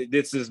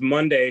 this is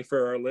Monday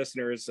for our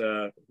listeners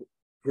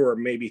who are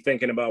maybe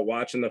thinking about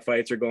watching the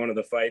fights or going to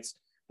the fights.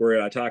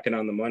 We're talking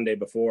on the Monday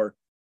before.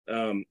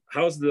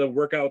 How's the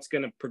workouts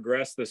going to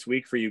progress this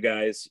week for you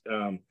guys?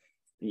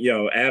 You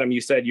know, Adam,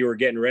 you said you were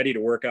getting ready to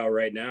work out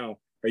right now.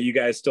 Are you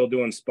guys still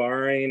doing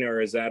sparring,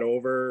 or is that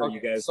over? Okay, you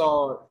guys?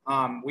 So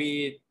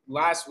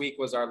last week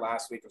was our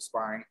last week of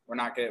sparring.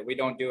 We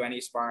don't do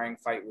any sparring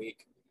fight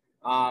week.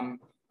 I'm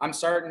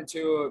starting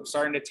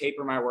to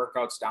taper my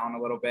workouts down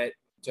a little bit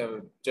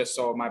to just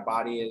so my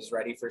body is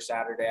ready for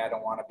Saturday. I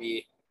don't want to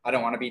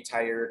be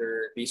tired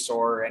or be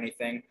sore or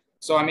anything.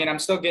 So I mean, I'm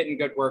still getting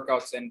good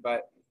workouts in,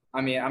 but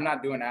I mean, I'm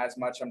not doing as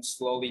much. I'm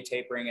slowly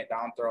tapering it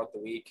down throughout the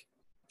week,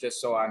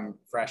 just so I'm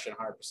fresh and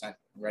 100%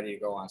 ready to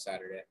go on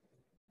Saturday.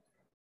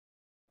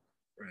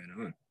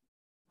 Right on.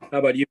 How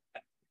about you?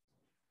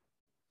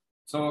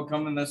 So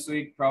coming this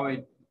week,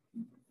 probably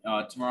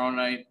tomorrow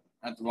night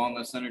at the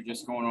Wellness Center,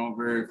 just going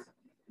over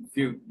a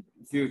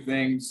few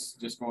things,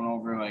 just going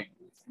over like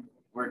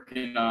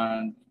working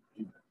on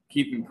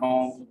keeping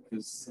calm,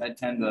 because I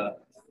tend to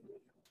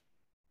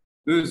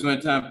lose my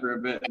temper a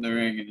bit in the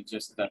ring, and it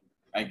just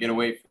I get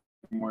away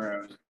from where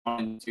I was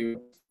wanting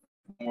to.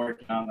 I'm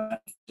working on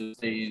that,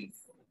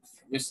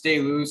 just stay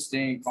loose,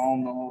 staying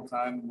calm the whole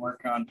time,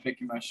 work on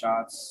picking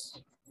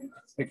shots,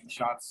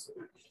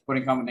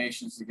 putting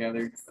combinations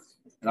together.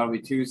 That'll be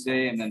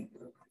Tuesday, and then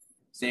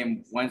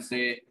same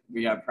Wednesday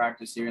we have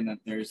practice here, and then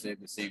Thursday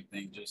the same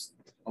thing. Just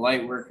a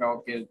light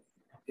workout, get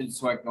the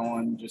sweat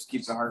going, just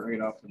keep the heart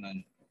rate up, and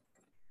then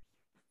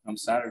come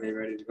Saturday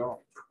ready to go.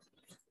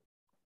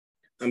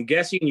 I'm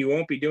guessing you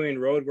won't be doing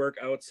road work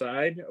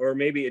outside, or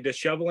maybe does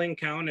shoveling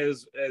count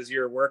as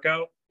your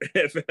workout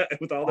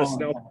with all the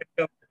snow?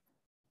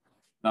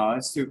 No,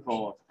 it's too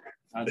cold.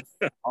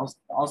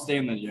 I'll stay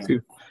in the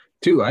gym.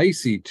 Too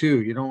icy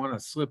too. You don't want to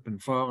slip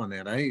and fall on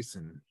that ice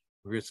and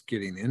risk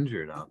getting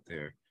injured out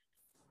there.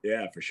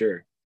 Yeah, for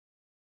sure.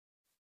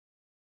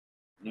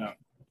 Yeah.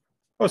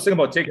 I was thinking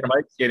about taking him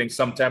ice skating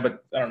sometime,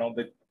 but I don't know.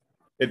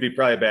 It'd be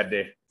probably a bad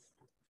day.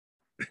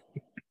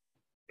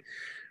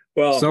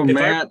 Well, so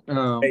Matt,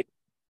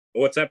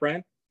 what's that,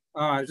 Brian?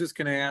 I was just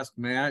going to ask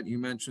Matt. You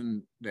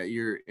mentioned that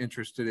you're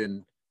interested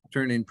in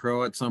turning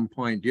pro at some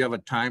point. Do you have a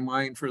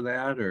timeline for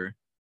that, or?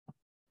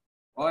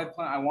 Well,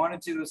 I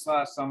wanted to this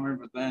last summer,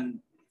 but then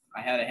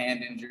I had a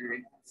hand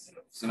injury,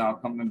 so now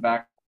coming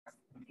back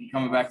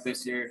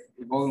this year.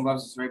 The Golden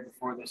Gloves is right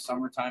before this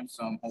summertime,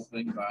 so I'm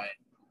hoping by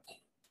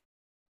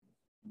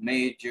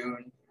May,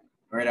 June,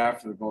 right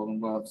after the Golden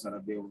Gloves, that I'll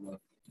be able to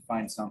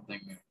find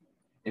something.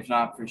 If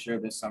not for sure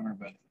this summer,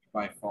 but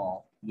by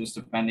fall, just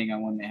depending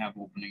on when they have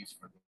openings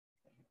for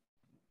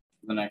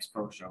the next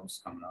pro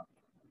shows coming up.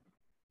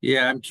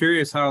 Yeah, I'm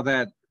curious how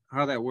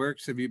that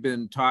works. Have you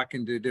been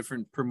talking to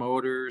different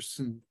promoters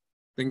and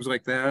things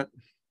like that?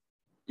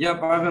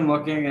 Yep, I've been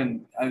looking,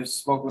 and I've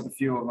spoke with a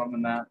few of them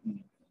and that.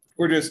 And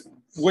We're just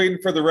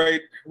waiting for the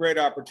right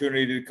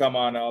opportunity to come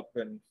on up,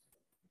 and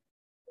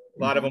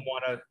a lot of them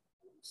want to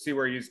see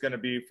where he's going to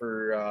be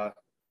for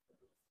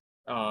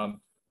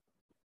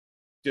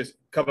just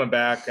coming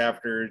back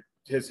after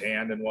his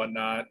hand and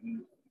whatnot,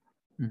 and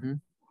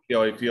see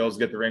how he feels,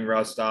 get the ring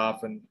rust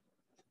off, and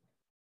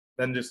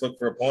then just look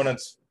for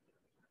opponents.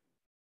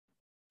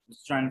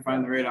 just trying to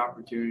find the right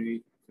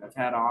opportunity. I've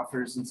had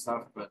offers and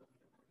stuff, but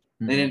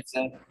they didn't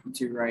set it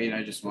too right.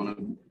 I just want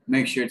to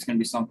make sure it's going to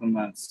be something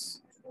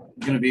that's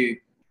going to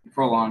be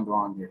prolonged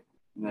longer,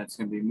 and that's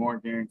going to be more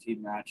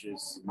guaranteed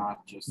matches,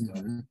 not just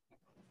a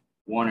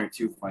 1 or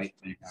 2 fight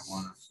thing. I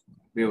want to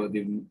be able to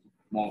do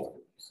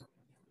multiple.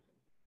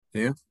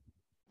 Yeah.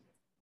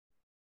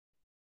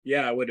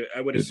 Yeah,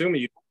 I would assume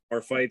you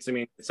more fights. I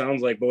mean, it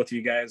sounds like both of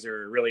you guys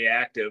are really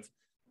active.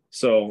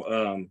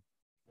 So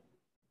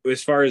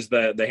as far as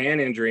the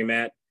hand injury,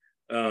 Matt,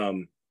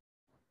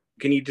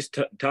 can you just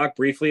talk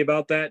briefly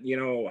about that? You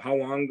know, how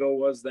long ago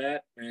was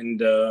that,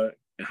 and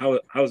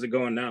how's it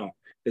going now?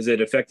 Has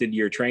it affected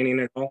your training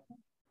at all?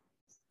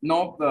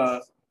 Nope,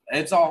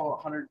 it's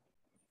all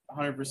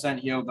 100%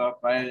 healed up.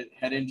 I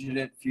had injured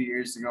it a few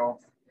years ago.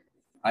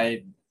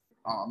 I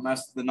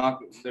messed the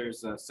knuckle.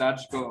 There's a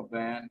sagittal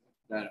band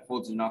that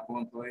holds your knuckle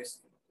in place,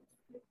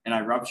 and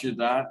I ruptured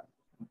that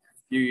a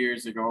few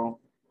years ago,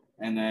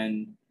 and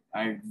then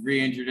I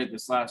re-injured it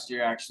this last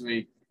year,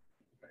 actually,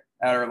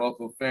 at our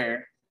local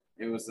fair.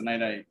 It was the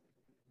night I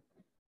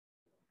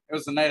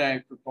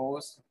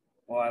proposed.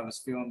 Well, I was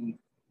feeling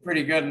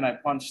pretty good, and I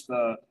punched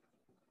the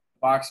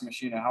box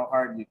machine at how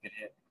hard you could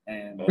hit,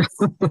 and I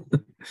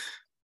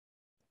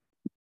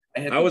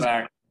hit the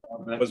back.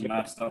 Was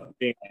messed up.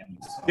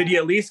 Did you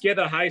at least get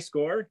a high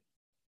score?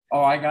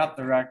 Oh, I got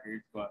the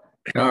record, but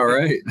all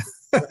right.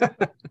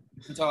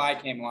 Until I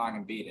came along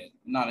and beat it.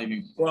 Not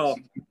even. Well,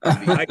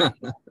 I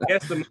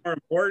guess the more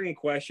important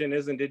question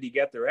isn't did you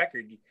get the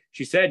record?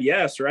 She said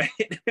yes, right?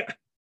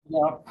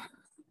 Yeah.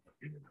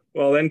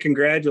 Well, then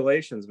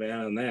congratulations, man,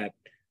 on that.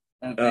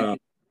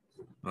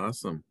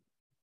 Awesome.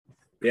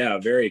 Yeah,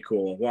 very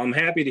cool. Well, I'm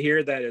happy to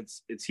hear that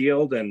it's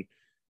healed and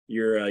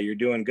you're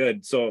doing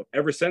good. So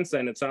ever since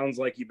then, it sounds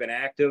like you've been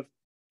active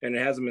and it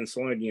hasn't been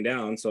slowing you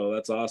down. So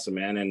that's awesome,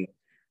 man. And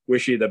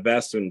wish you the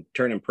best in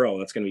turning pro.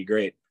 That's going to be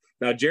great.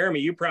 Now, Jeremy,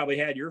 you probably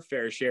had your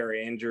fair share of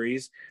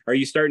injuries. Are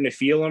you starting to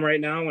feel them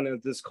right now when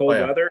it's this cold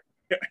weather?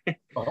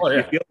 Oh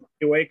yeah.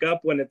 You wake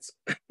up when it's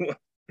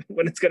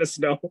when it's going to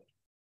snow.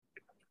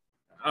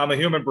 I'm a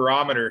human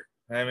barometer.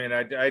 I mean,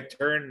 I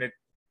turn it.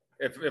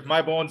 If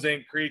my bones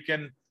ain't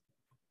creaking,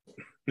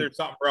 there's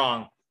something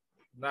wrong.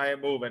 I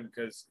ain't moving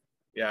because,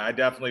 yeah, I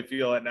definitely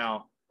feel it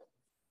now.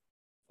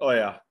 Oh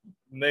yeah,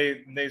 and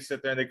they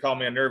sit there and they call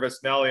me a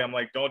nervous Nelly. I'm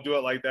like, don't do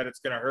it like that. It's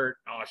gonna hurt.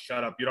 Oh,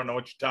 shut up. You don't know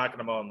what you're talking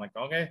about. I'm like,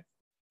 okay,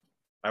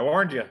 I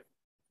warned you.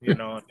 You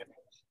know,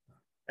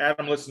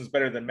 Adam listens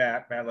better than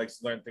Matt. Matt likes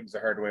to learn things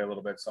the hard way a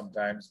little bit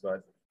sometimes,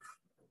 but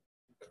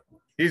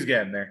he's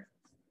getting there.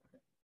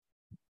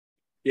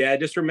 Yeah,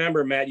 just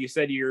remember, Matt, you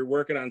said you're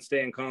working on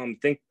staying calm.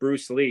 Think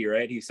Bruce Lee,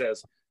 right? He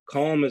says,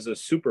 calm is a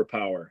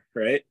superpower,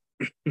 right?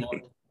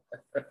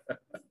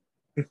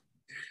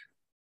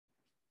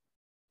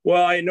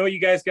 Well, I know you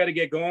guys got to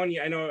get going.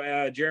 I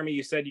know, Jeremy,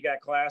 you said you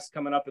got class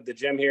coming up at the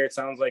gym here. It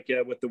sounds like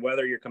with the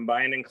weather, you're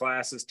combining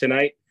classes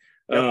tonight.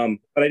 Yep.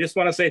 But I just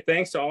want to say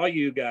thanks to all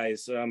you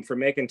guys for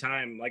making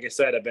time. Like I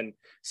said, I've been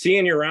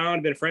seeing you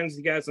around, been friends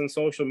with you guys on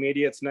social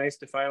media. It's nice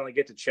to finally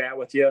get to chat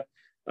with you.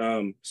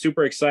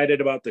 Super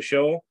excited about the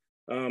show.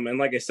 And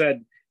like I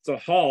said, it's a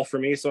haul for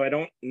me, so I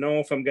don't know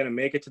if I'm going to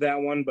make it to that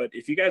one. But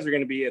if you guys are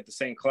going to be at the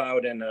St.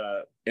 Cloud and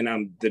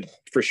I'm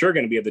for sure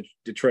going to be at the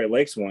Detroit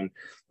Lakes one,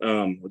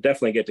 we'll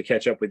definitely get to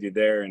catch up with you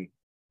there and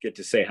get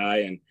to say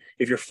hi. And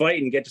if you're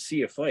fighting, get to see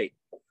you fight.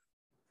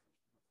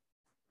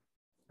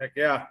 Heck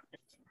yeah.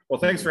 Well,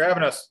 thanks for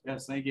having us.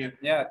 Yes, thank you.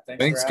 Yeah.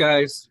 Thanks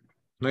guys.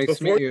 Nice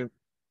to meet you.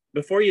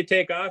 before you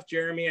take off,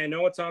 Jeremy, I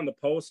know it's on the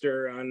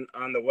poster on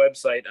the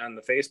website, on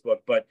the Facebook,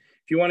 but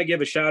if you want to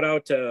give a shout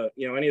out to,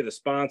 any of the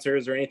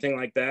sponsors or anything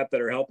like that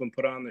are helping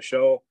put on the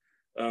show,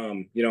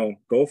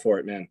 go for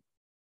it, man.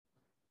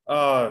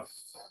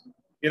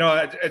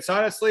 It's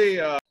honestly,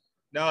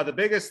 no, the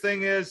biggest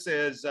thing is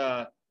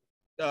shout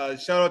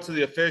out to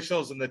the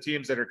officials and the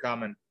teams that are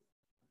coming,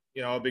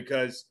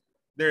 because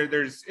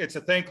it's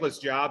a thankless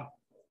job.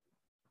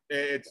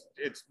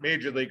 It's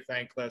major league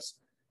thankless.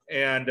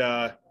 And,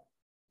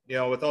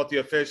 without the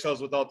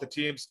officials, without the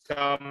teams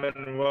coming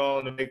and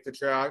willing to make the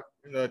track,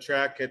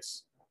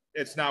 it's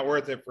not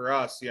worth it for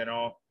us,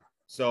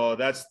 So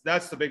that's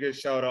the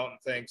biggest shout out and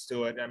thanks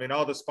to it. I mean,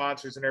 all the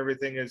sponsors and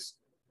everything is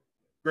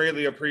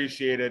greatly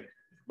appreciated,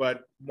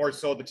 but more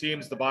so the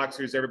teams, the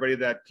boxers, everybody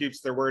that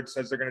keeps their word,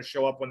 says they're going to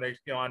show up when they,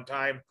 on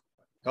time,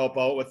 help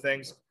out with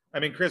things. I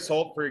mean, Chris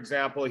Holt, for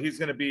example, he's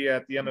going to be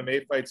at the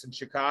MMA fights in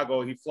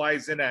Chicago. He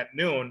flies in at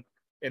noon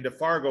into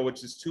Fargo,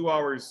 which is 2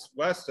 hours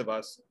west of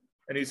us.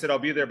 And he said, I'll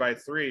be there by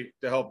 3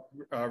 to help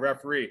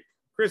referee.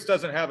 Chris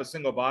doesn't have a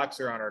single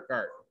boxer on our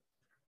card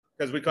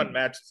because we couldn't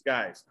match his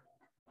guys.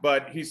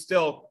 But he's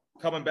still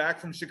coming back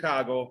from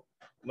Chicago,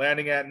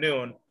 landing at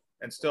noon,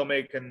 and still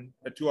making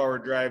a 2-hour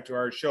drive to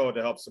our show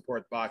to help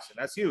support the boxing.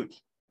 That's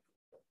huge.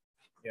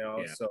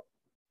 So.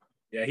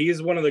 Yeah,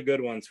 he's one of the good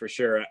ones for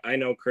sure. I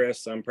know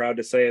Chris. I'm proud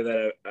to say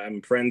that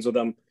I'm friends with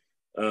him.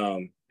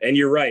 And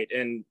you're right.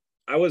 And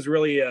I was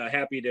really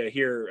happy to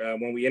hear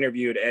when we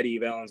interviewed Eddie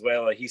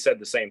Valenzuela, he said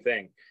the same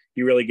thing.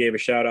 He really gave a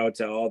shout out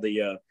to all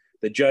the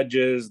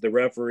judges, the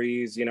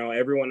referees,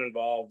 everyone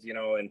involved,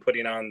 in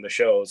putting on the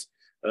shows.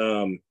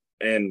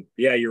 And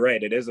yeah, you're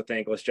right. It is a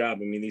thankless job.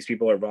 I mean, these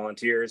people are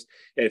volunteers.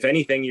 If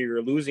anything,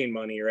 you're losing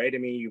money, right? I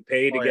mean, you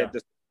pay to get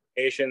the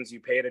stations, you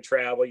pay to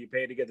travel, you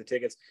pay to get the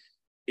tickets.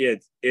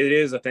 It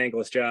is a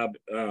thankless job.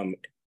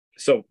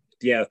 So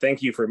yeah,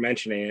 thank you for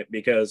mentioning it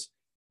because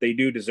they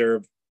do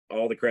deserve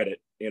all the credit.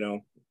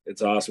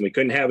 It's awesome. We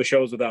couldn't have the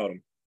shows without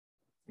them.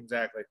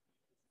 Exactly.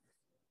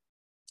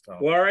 So.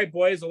 Well, all right,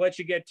 boys, I'll let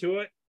you get to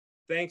it.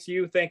 Thank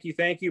you.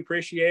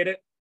 Appreciate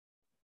it.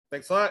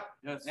 Thanks a lot.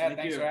 Yes,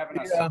 thanks for having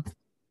us.